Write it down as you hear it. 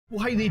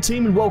Well, hey there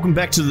team, and welcome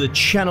back to the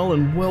channel,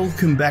 and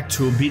welcome back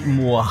to a bit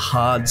more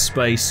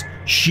Hardspace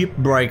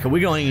Shipbreaker. We're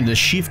going into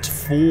shift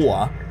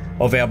 4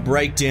 of our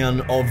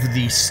breakdown of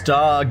the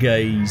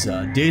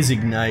STARGAZER,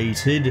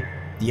 designated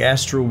the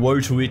ASTRAL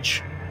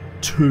WOYTOWICH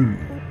 2.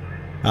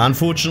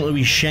 Unfortunately,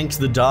 we shanked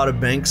the data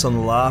banks on the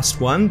last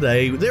one.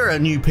 They're a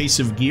new piece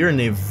of gear and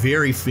they're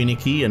very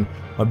finicky, and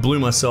I blew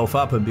myself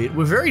up a bit.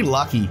 We're very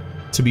lucky,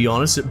 to be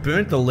honest. It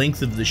burnt the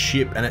length of the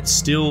ship and it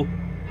still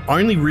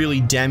only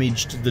really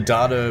damaged the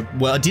data.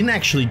 Well, it didn't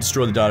actually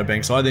destroy the data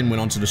banks. I then went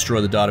on to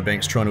destroy the data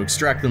banks trying to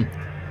extract them,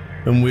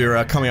 and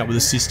we're coming up with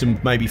a system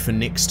maybe for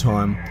next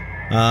time.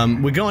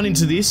 We're going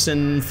into this,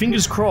 and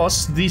fingers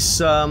crossed,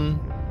 this is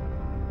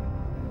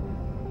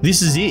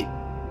it.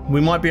 We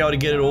might be able to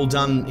get it all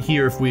done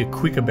here if we're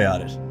quick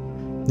about it.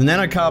 The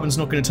nanocarbon's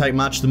not going to take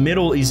much. The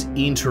metal is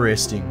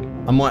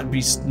interesting. I might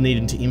be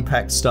needing to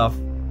impact stuff,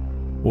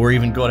 or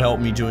even, God help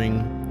me,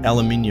 doing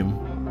aluminium.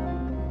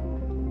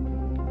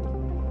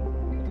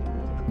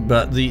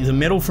 But the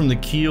metal from the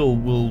keel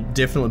will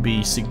definitely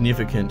be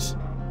significant.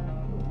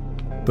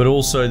 But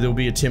also there'll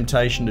be a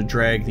temptation to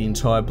drag the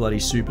entire bloody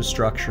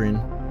superstructure in.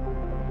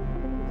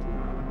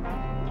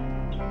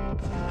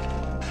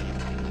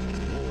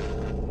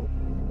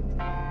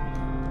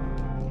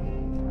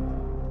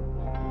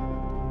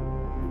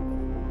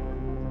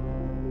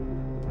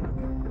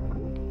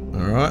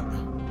 Alright.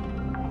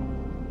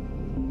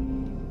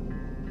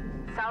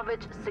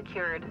 Salvage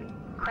secured.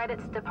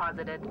 Credits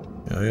deposited.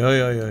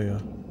 Yeah.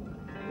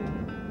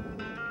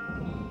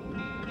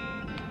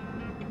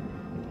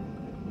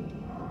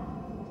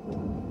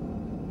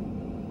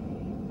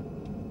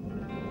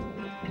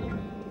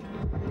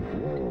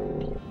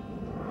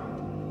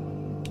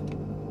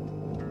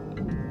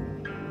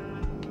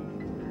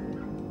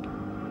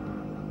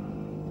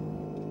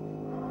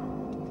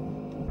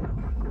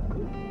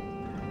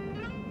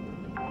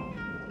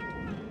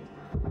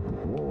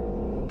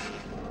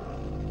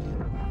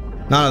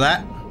 None of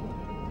that.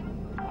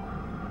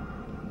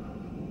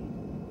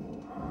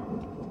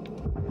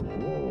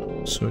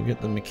 So we get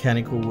the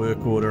mechanical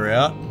work order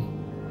out.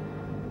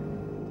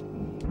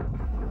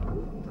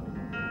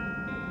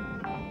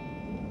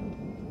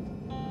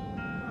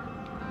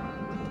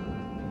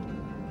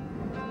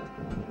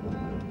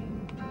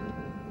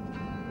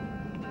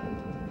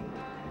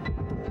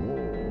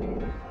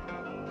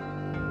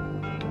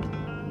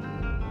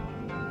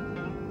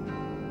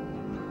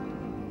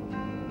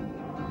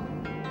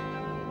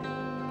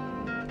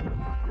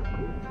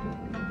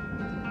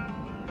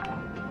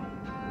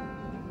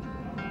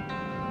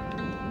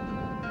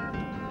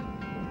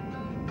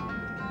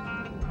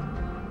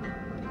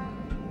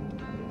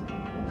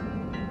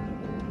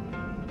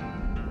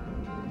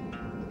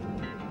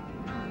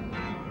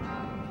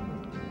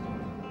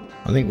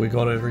 I think we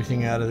got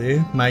everything out of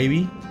there,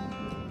 maybe.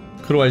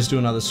 Could always do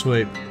another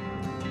sweep.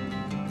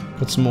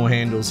 Got some more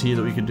handles here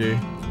that we could do.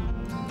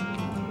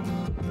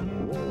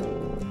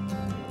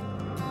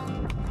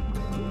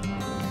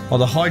 Oh,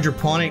 the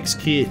hydroponics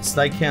kits,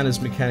 they count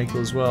as mechanical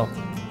as well.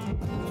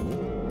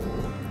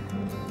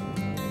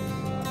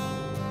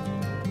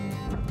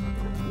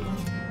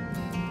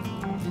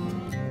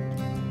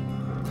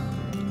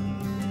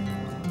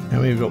 How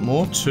many have got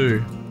more?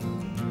 2.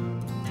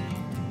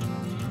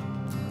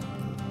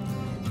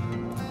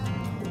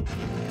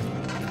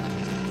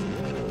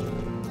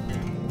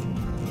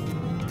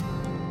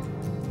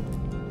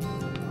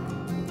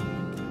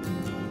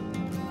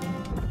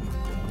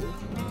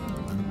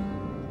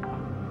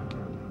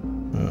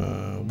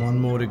 One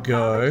more to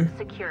go.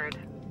 Secured.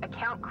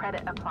 Account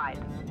credit applied.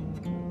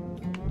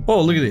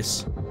 Oh, look at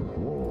this.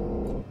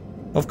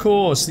 Of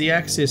course, the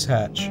access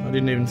hatch. I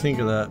didn't even think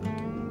of that.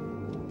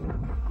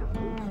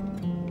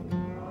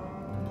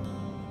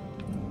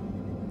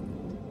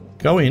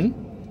 Go in.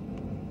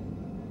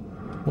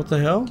 What the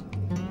hell?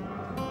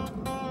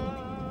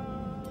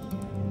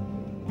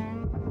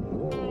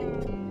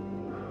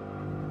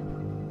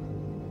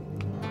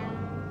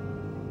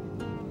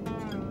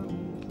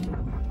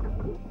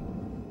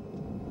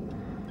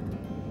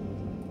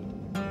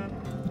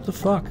 What the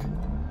fuck?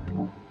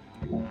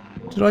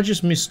 Did I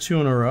just miss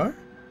 2 in a row?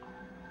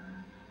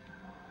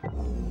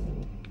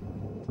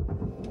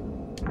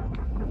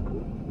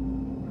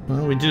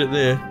 Well, we did it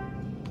there.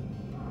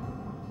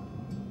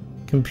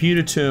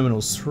 Computer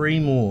terminals, 3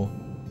 more.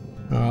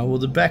 Alright, well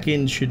the back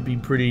end should be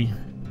pretty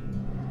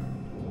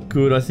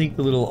good. I think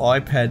the little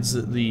iPads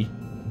that the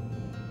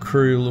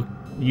crew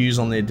use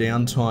on their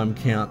downtime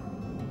count,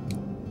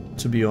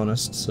 to be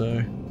honest,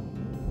 so...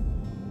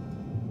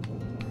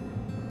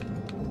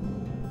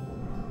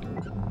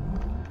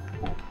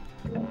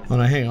 Oh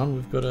no, hang on,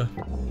 we've got a...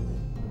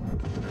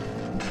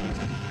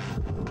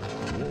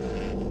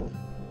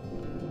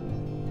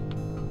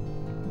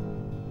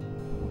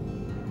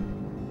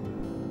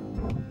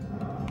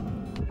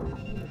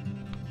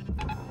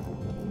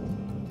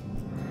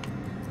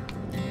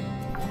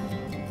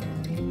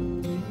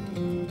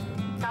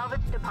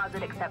 Salvage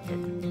deposit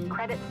accepted.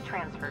 Credits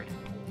transferred.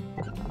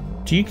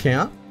 Do you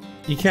count?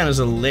 You count as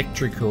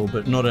electrical,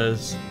 but not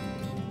as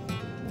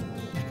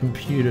a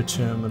computer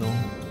terminal.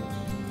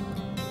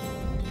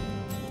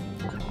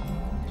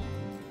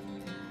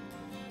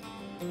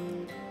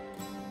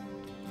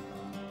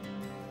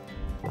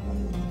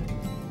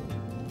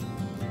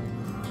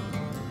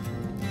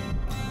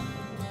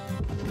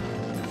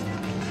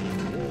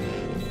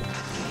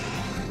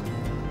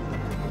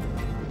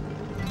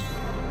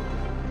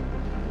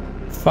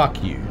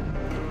 Fuck you.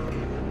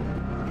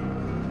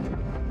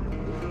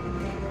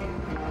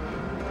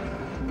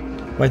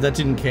 Wait, that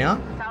didn't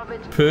count?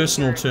 Salvage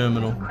Personal secured.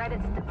 terminal.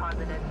 Credits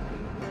deposited.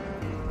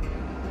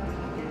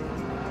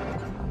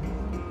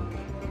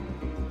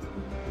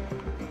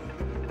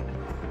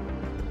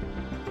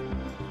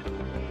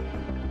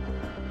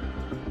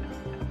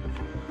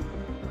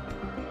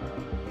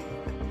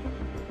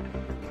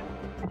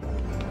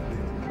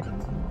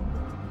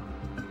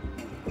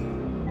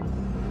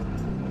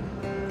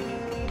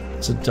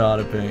 It's a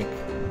data bank.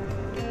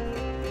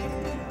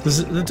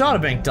 The data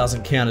bank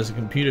doesn't count as a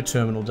computer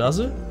terminal, does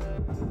it?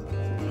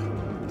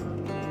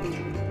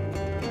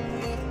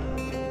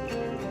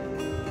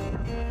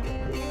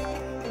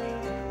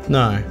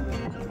 No.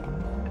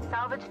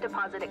 Salvage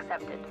deposit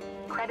accepted.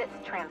 Credits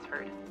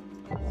transferred.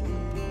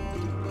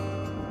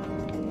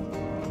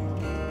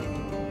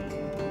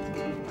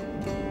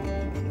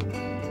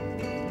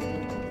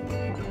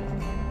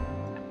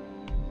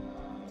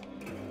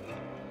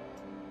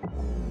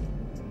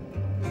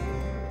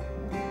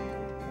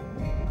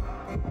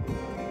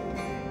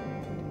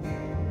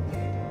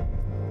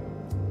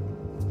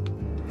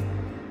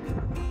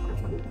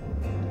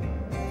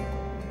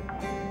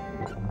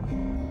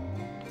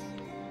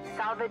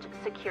 Salvage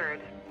secured.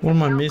 What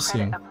am I Account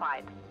missing? credit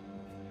applied.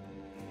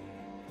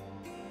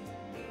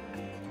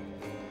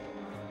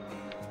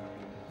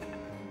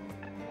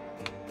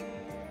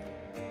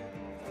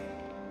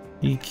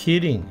 Are you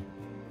kidding?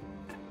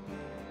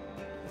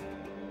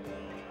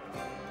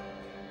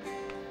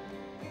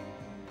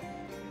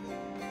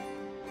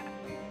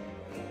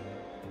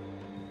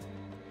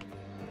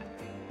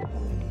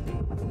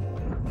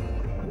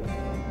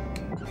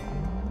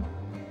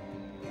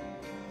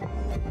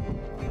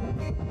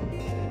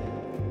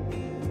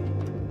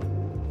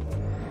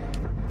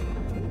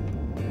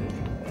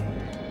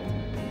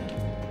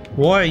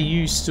 Why are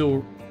you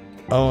still...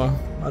 Oh,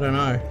 I don't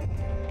know.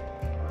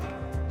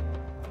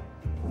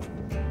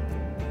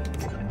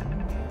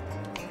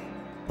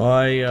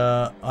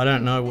 I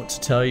don't know what to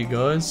tell you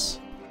guys.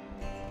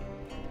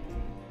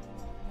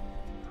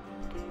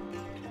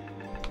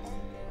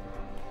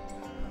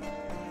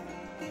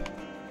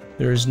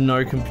 There is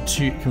no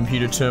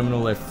computer terminal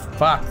left.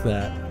 Fuck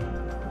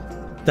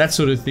that. That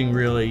sort of thing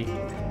really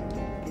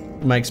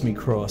makes me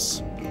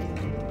cross.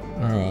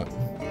 Alright.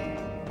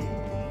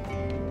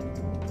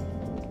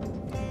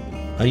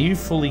 Are you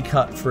fully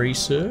cut free,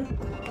 sir?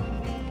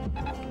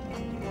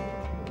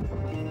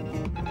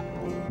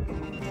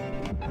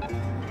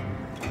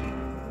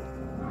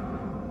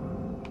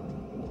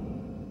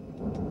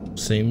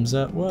 Seems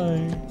that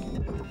way.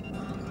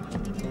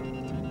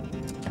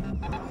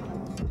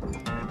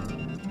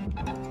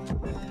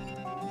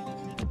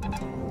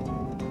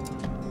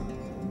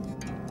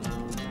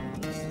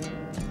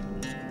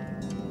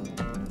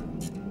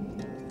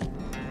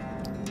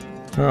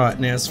 Alright,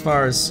 now as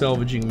far as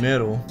salvaging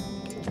metal...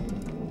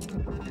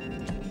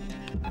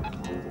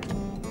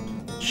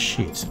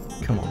 Shit,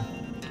 come on.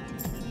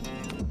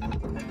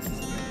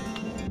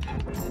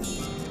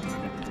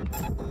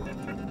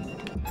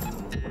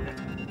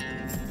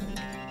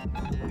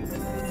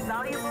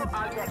 Valuable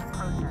object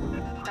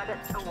processed.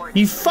 Credits awarded.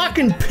 You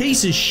fucking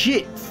piece of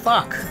shit!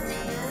 Fuck!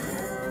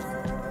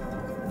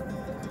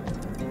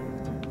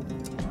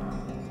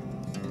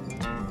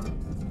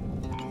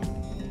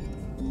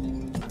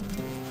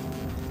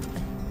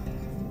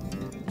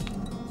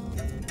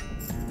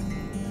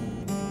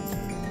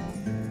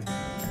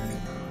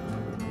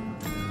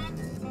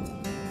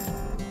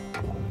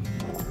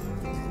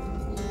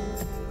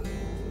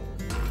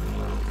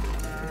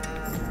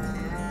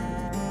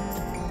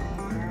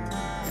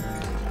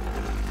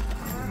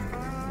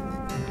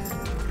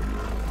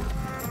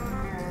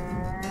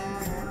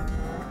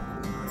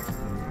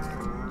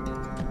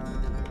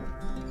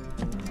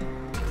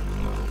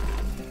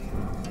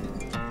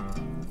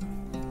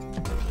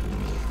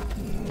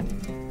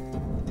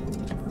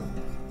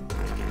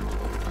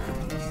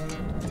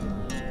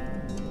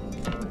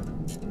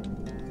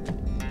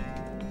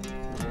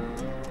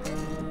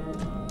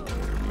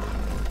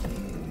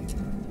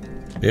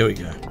 There we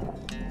go.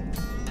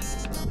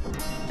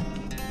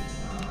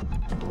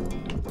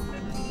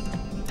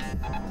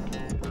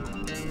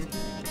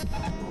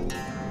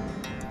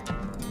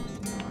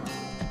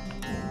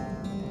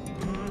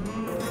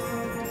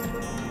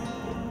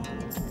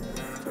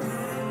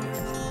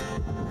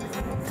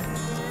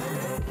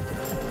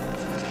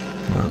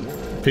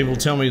 People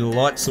tell me the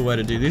light's the way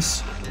to do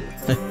this.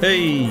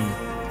 Hey!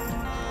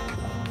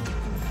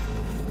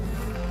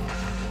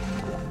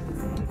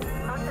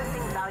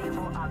 Processing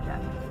valuable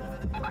object.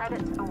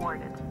 Credits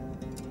awarded.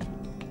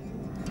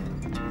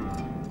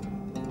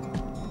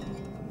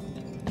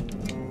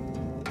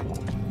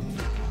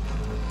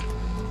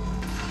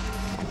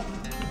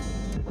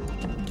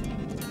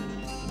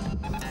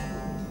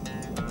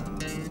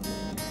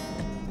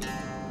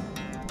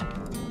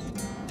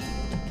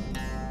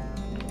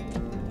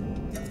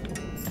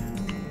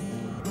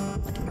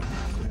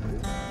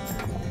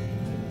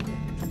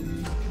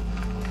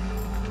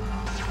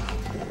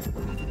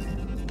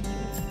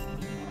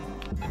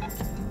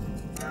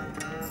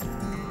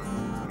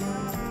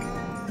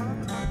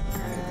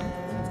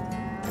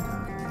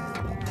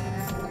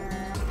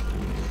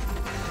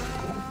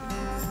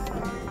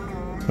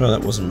 Well,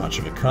 that wasn't much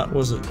of a cut,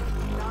 was it?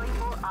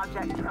 Valuable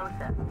object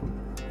processed.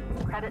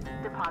 Credits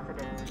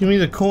deposited. Give me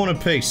the corner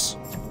piece.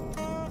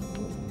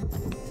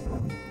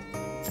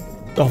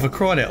 Oh, for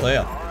crying out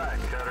loud. Alright,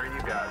 Cutter, you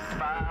got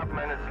 5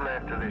 minutes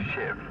left of this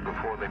shift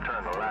before they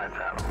turn the lights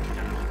out.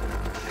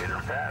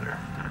 Pitter patter.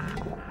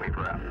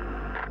 We're out.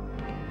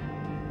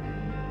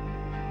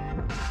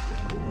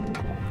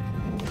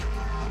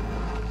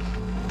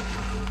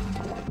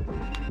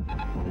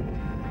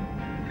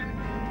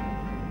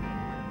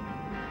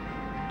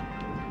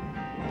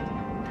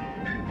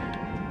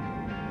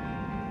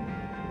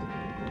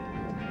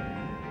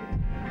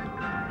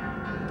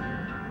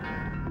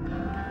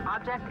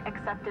 Object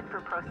accepted for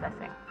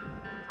processing.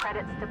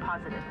 Credits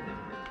deposited.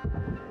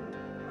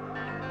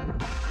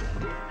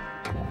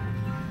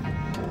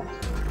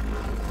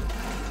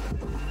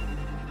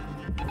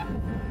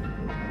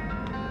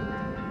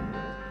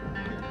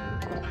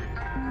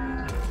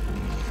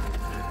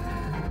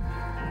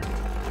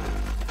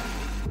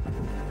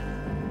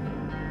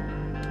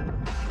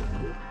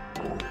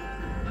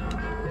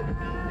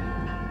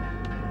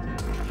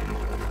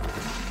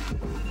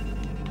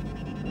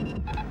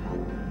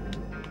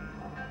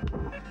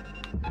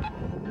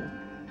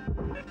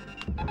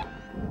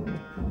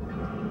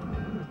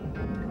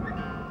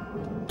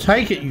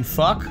 Take it, you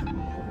fuck.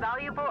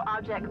 Valuable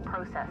object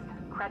processed.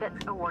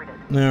 Credits awarded.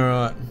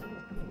 Alright.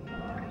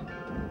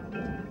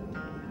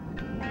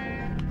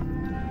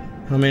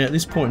 I mean, at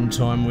this point in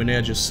time, we're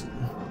now just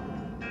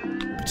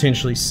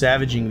potentially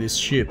savaging this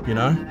ship, you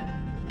know?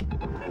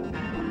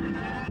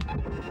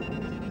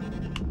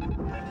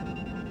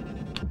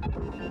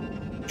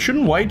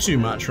 Shouldn't weigh too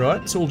much,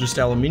 right? It's all just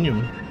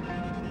aluminium.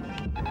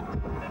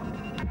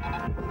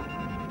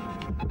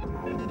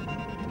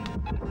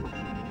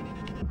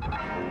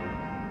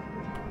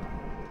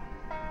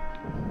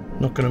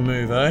 Not gonna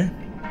move, eh?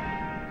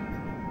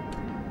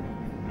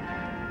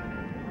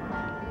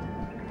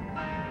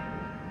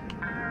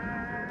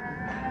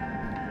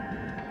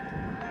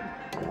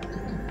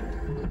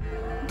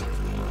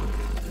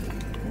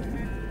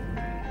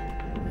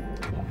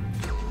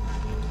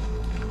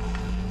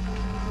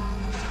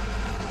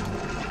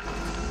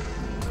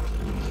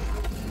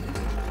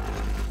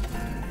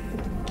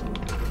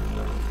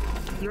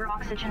 Your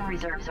oxygen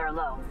reserves are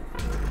low.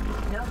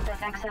 Note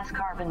that excess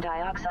carbon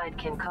dioxide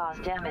can cause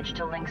damage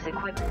to LYNX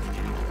equipment.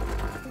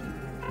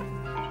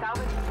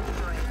 Salvage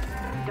destroyed.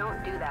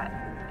 Don't do that.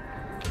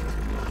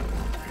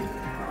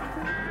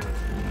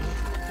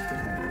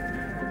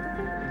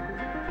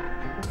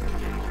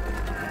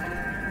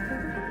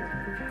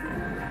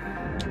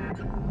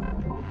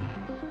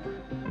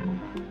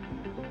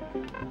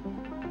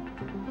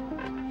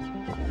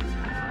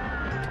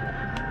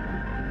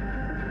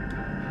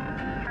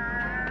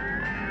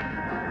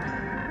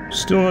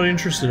 Still not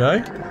interested,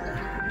 eh?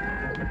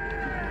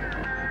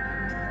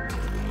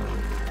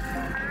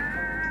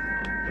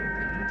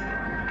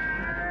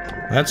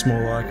 That's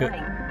more like it.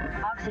 Warning.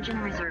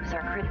 Oxygen reserves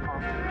are critical.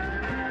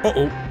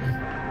 Uh-oh.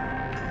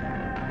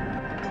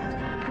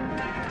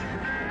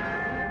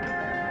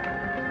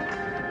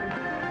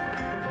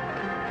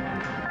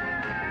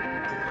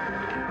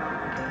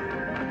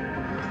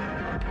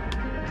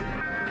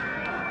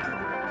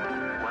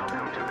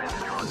 Welcome to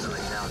Astral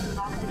 9000.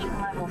 Oxygen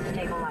levels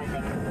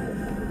stabilizing.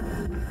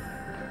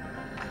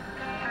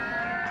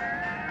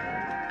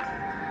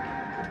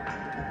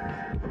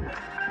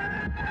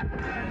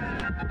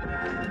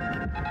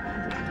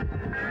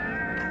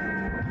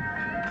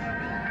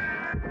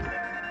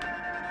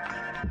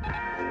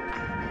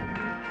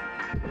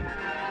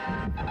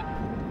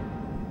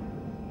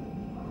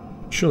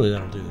 Surely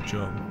that'll do the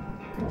job.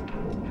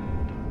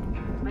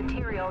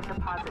 Material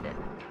deposited.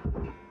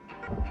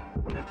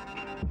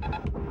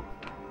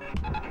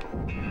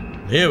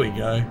 There we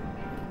go.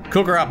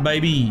 Cook her up,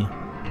 baby.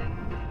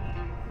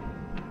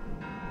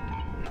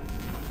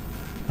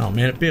 Oh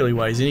man, it barely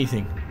weighs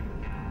anything.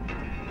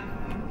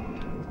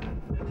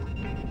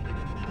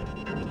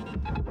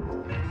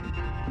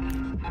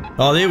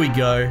 Oh, there we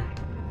go.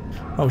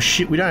 Oh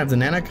shit, we don't have the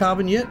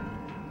nanocarbon yet?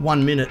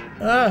 1 minute.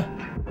 Ah!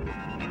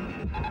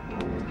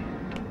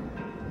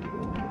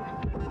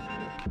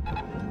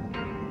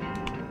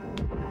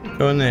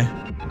 Go in there.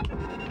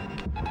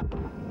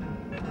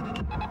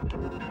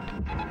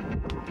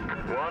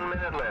 1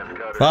 minute left,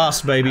 Cutter.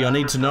 Fast, baby. I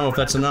need to know if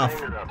that's enough.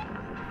 We're out.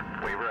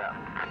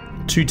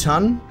 2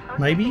 ton,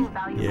 maybe?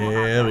 Yeah,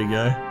 there we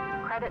go.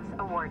 Credits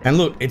awarded. And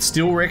look, it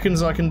still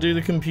reckons I can do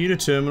the computer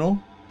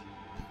terminal.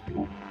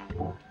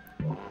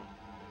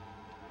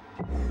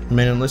 I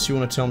mean, unless you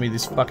want to tell me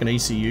this fucking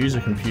ECU is a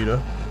computer.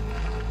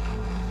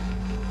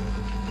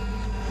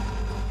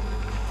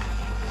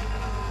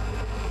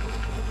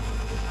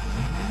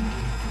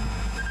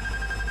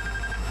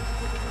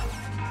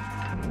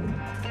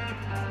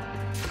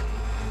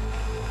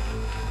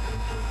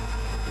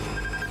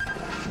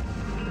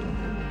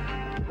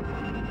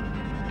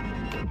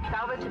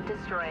 Salvage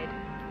destroyed.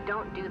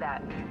 Don't do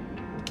that.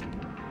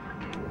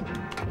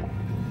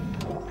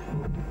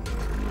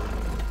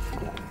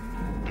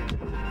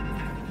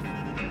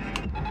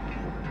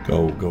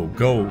 Go, go,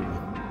 go.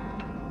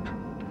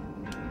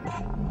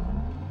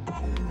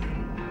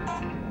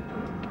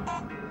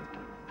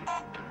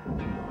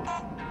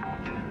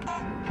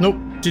 Nope,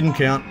 didn't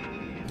count.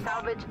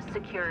 Salvage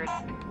secured.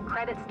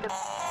 Credits to...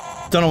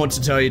 Don't know what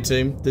to tell you,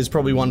 team. There's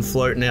probably one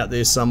floating out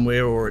there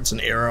somewhere, or it's an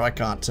error, I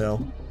can't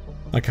tell.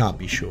 I can't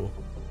be sure.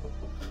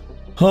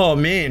 Oh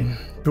man,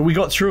 but we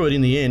got through it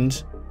in the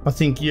end. I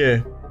think,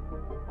 yeah.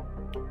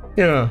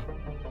 Yeah.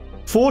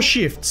 4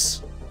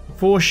 shifts.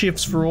 4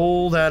 shifts for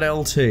all that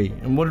LT.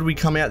 And what did we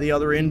come out the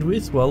other end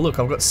with? Well, look,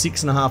 I've got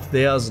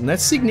 6,500.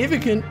 That's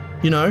significant,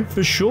 you know,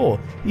 for sure.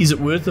 Is it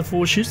worth the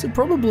 4 shifts?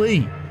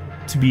 Probably,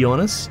 to be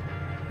honest.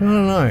 I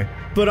don't know.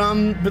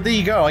 But there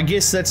you go. I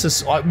guess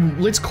that's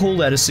let's call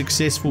that a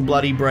successful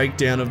bloody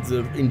breakdown of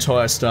the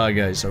entire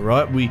Stargazer,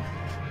 right?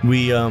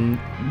 We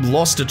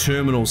lost a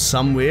terminal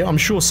somewhere. I'm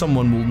sure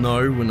someone will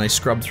know when they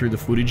scrub through the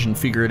footage and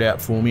figure it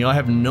out for me. I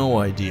have no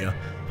idea.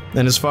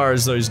 And as far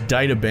as those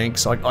data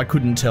banks, I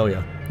couldn't tell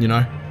you, you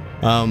know?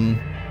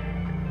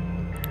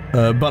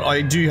 But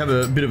I do have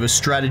a bit of a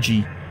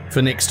strategy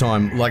for next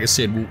time. Like I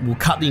said, we'll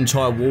cut the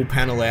entire wall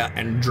panel out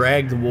and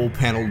drag the wall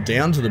panel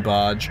down to the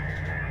barge,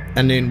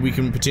 and then we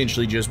can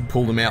potentially just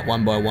pull them out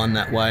one by one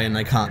that way and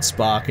they can't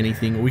spark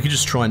anything. Or we could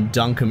just try and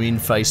dunk them in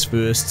face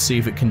first, see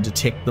if it can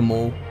detect them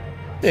all.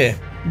 Yeah,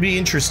 it'd be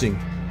interesting.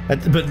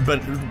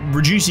 But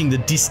reducing the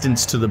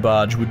distance to the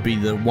barge would be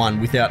the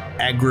one without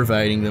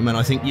aggravating them, and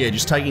I think, yeah,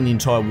 just taking the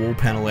entire wall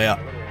panel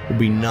out would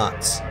be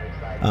nuts.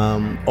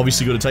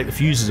 Obviously got to take the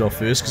fuses off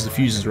first, because the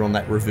fuses are on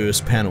that reverse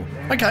panel.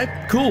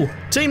 Okay, cool.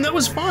 Team, that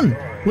was fun.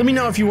 Let me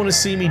know if you want to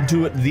see me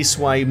do it this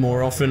way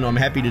more often. I'm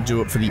happy to do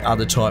it for the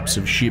other types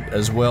of ship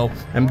as well.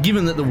 And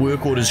given that the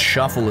work orders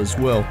shuffle as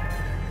well,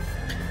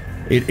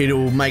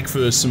 it'll make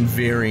for some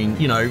varying,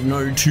 you know,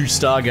 no 2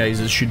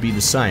 Stargazers should be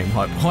the same,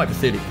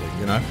 hypothetically,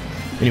 you know.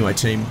 Anyway,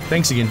 team,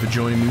 thanks again for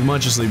joining me. We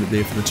might just leave it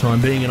there for the time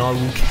being, and I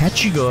will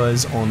catch you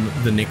guys on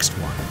the next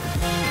one.